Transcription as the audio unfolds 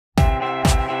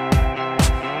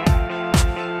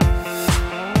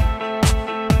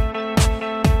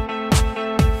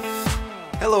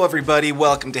Hello everybody,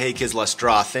 welcome to Hey Kids Let's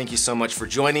Draw. Thank you so much for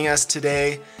joining us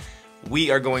today.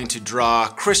 We are going to draw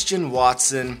Christian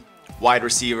Watson, wide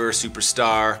receiver,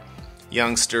 superstar,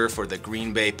 youngster for the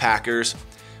Green Bay Packers.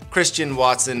 Christian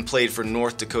Watson played for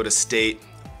North Dakota State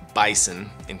Bison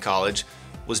in college,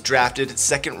 was drafted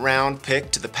second round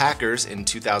pick to the Packers in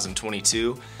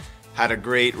 2022, had a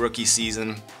great rookie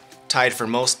season, tied for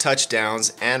most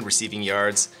touchdowns and receiving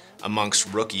yards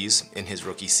amongst rookies in his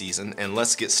rookie season. And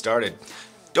let's get started.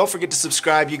 Don't forget to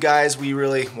subscribe, you guys. We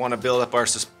really want to build up our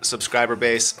subscriber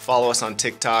base. Follow us on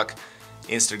TikTok,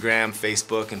 Instagram,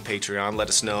 Facebook, and Patreon. Let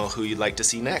us know who you'd like to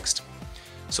see next.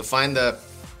 So find the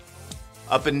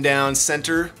up and down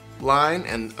center line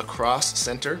and across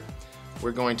center.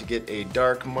 We're going to get a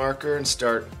dark marker and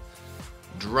start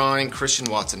drawing Christian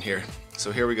Watson here.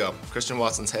 So here we go. Christian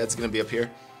Watson's head's going to be up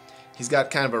here. He's got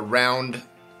kind of a round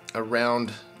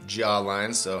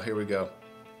jawline, so here we go.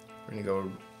 We're going to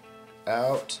go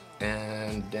out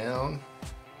and down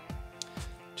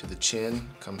to the chin,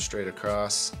 come straight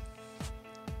across,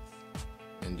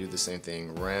 and do the same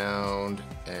thing, round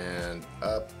and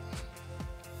up.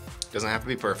 Doesn't have to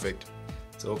be perfect,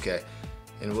 it's okay.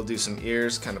 And we'll do some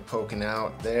ears kind of poking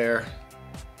out there,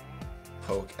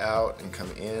 poke out and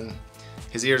come in.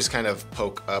 His ears kind of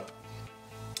poke up,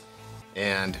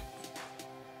 and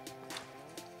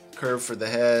curve for the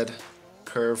head,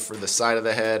 curve for the side of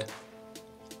the head,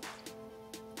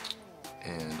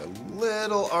 and a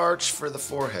little arch for the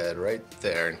forehead right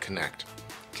there, and connect.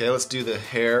 Okay, let's do the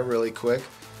hair really quick.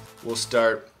 We'll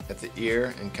start at the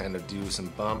ear and kind of do some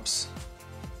bumps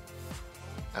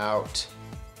out,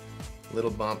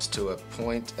 little bumps to a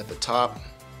point at the top,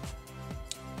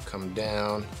 come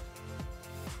down,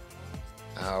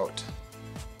 out,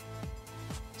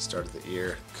 start at the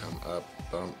ear, come up,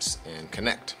 bumps, and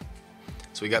connect.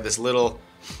 So we got this little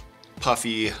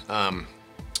puffy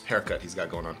haircut he's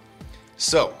got going on.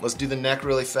 So let's do the neck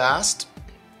really fast.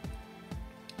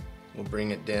 We'll bring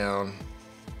it down,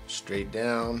 straight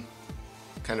down,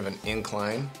 kind of an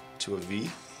incline to a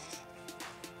V.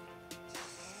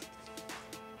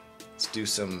 Let's do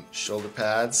some shoulder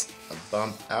pads, a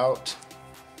bump out,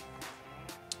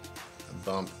 a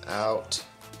bump out.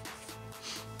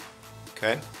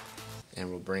 Okay, and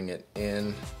we'll bring it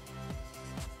in,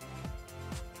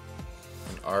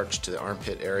 an arch to the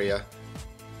armpit area.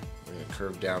 We're going to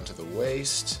curve down to the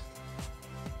waist,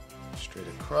 straight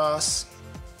across,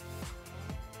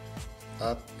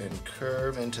 up and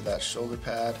curve into that shoulder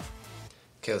pad.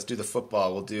 Okay, let's do the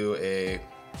football. We'll do a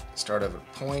start of a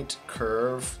point,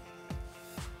 curve,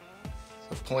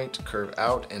 so point, curve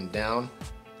out and down,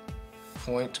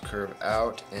 point, curve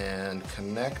out and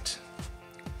connect.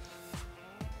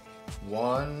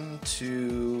 1,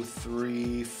 2,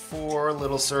 3, 4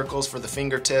 little circles for the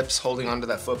fingertips, holding onto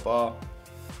that football.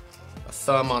 A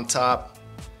thumb on top.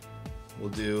 We'll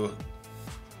do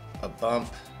a bump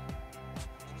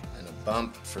and a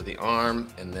bump for the arm,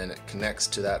 and then it connects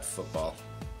to that football.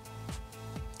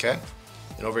 Okay?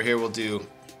 And over here we'll do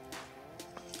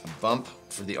a bump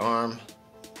for the arm,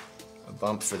 a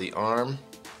bump for the arm,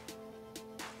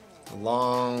 a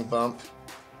long bump,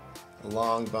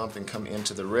 and come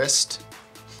into the wrist.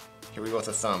 Here we go with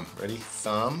the thumb. Ready?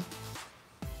 Thumb,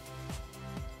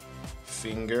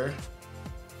 finger,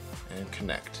 and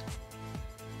connect.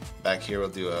 Back here we'll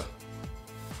do a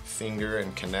finger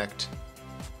and connect.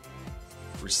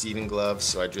 Receiving gloves,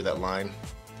 so I drew that line.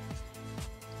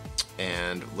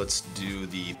 And let's do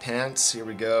the pants. Here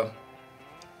we go.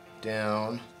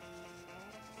 Down,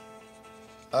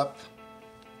 up,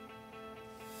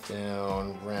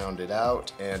 down, round it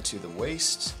out, and to the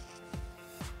waist.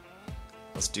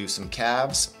 Let's do some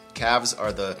calves. Calves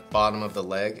are the bottom of the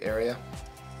leg area.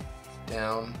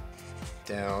 Down,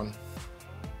 down,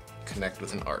 connect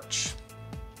with an arch.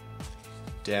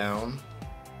 Down,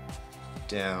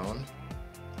 down,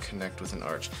 connect with an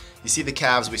arch. You see the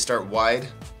calves, we start wide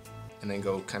and then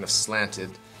go kind of slanted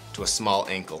to a small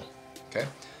ankle. Okay?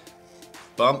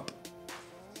 Bump,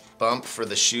 bump for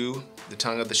the shoe, the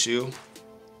tongue of the shoe.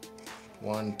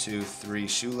 1, 2, 3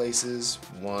 shoelaces,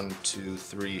 1, 2,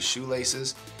 3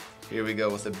 shoelaces. Here we go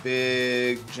with the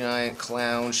big giant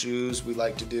clown shoes we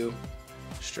like to do.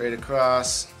 Straight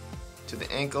across to the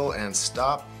ankle and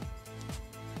stop.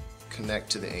 Connect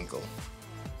to the ankle.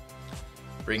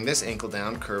 Bring this ankle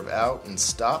down, curve out and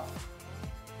stop.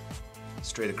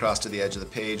 Straight across to the edge of the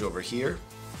page over here.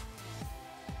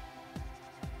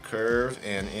 Curve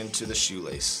and into the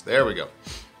shoelace. There we go.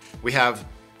 We have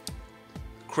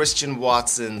Christian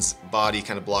Watson's body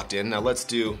kind of blocked in. Now let's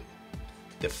do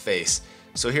the face.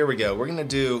 So here we go. We're going to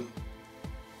do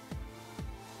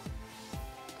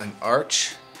an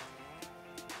arch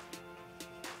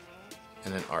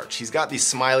and an arch. He's got these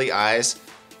smiley eyes,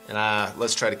 and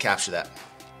let's try to capture that.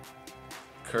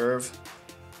 Curve,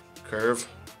 curve,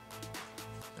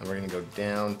 and we're gonna go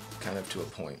down kind of to a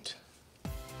point.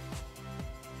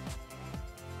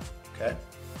 Okay?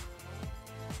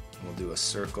 We'll do a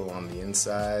circle on the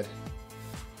inside.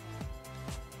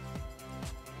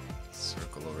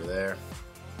 Circle over there.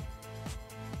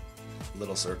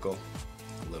 Little circle,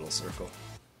 little circle.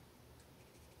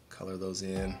 Color those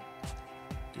in.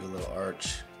 Do a little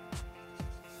arch.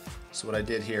 So what I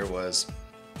did here was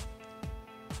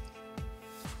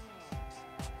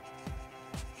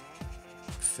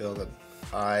fill the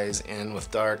eyes in with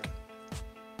dark.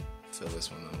 Fill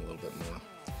this one in a little bit more.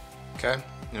 Okay,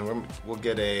 and we'll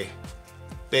get a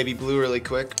baby blue really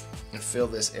quick and fill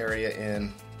this area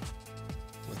in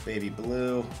with baby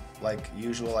blue. Like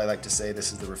usual, I like to say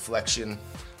this is the reflection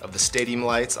of the stadium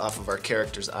lights off of our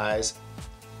character's eyes.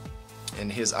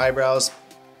 And his eyebrows,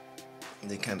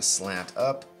 they kind of slant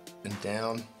up and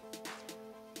down,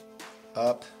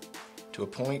 up to a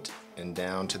point and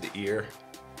down to the ear.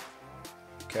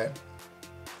 Okay,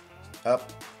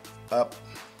 up,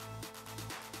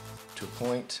 to a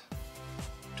point,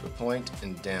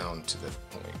 and down to the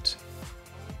point.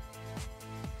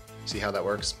 See how that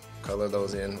works? Color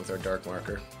those in with our dark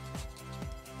marker.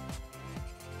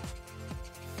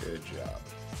 Good job.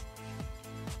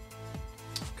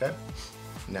 Okay,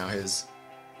 now his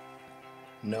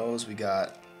nose, we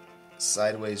got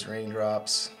sideways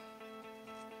raindrops.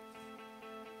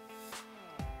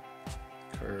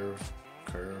 Curve,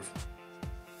 curve,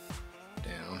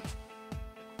 down.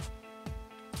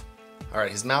 All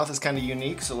right, his mouth is kind of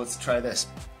unique, so let's try this.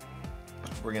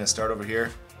 We're gonna start over here.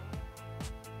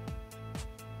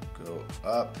 Go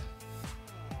up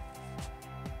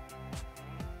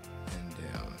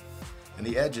and down. And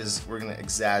the edges, we're gonna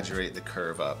exaggerate the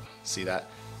curve up. See that?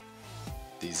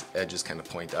 These edges kind of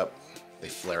point up, they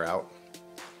flare out.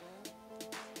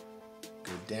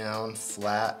 Go down,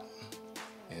 flat,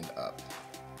 and up.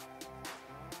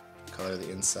 Color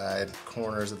the inside,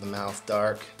 corners of the mouth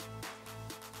dark.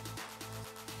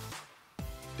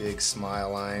 Big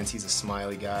smile lines, he's a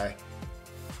smiley guy.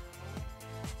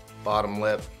 Bottom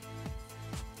lip.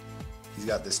 He's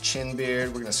got this chin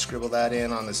beard, we're gonna scribble that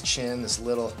in on this chin, this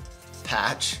little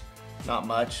patch. Not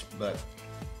much, but.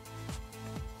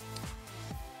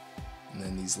 And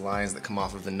then these lines that come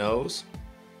off of the nose.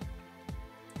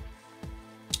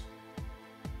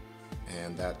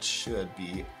 And that should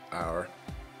be our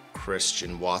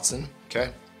Christian Watson,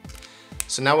 okay?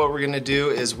 So now what we're gonna do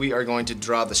is we are going to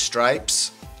draw the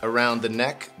stripes around the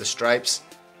neck, the stripes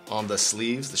on the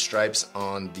sleeves, the stripes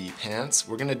on the pants.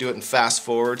 We're gonna do it in fast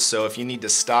forward, so if you need to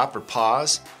stop or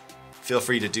pause, feel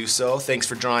free to do so. Thanks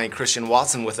for drawing Christian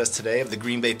Watson with us today of the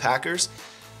Green Bay Packers.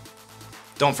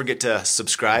 Don't forget to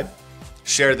subscribe,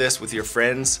 share this with your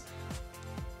friends.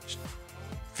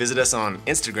 Visit us on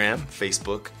Instagram,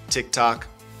 Facebook, TikTok,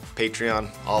 Patreon,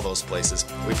 all those places.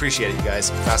 We appreciate it, you guys.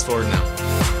 Fast forward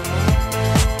now.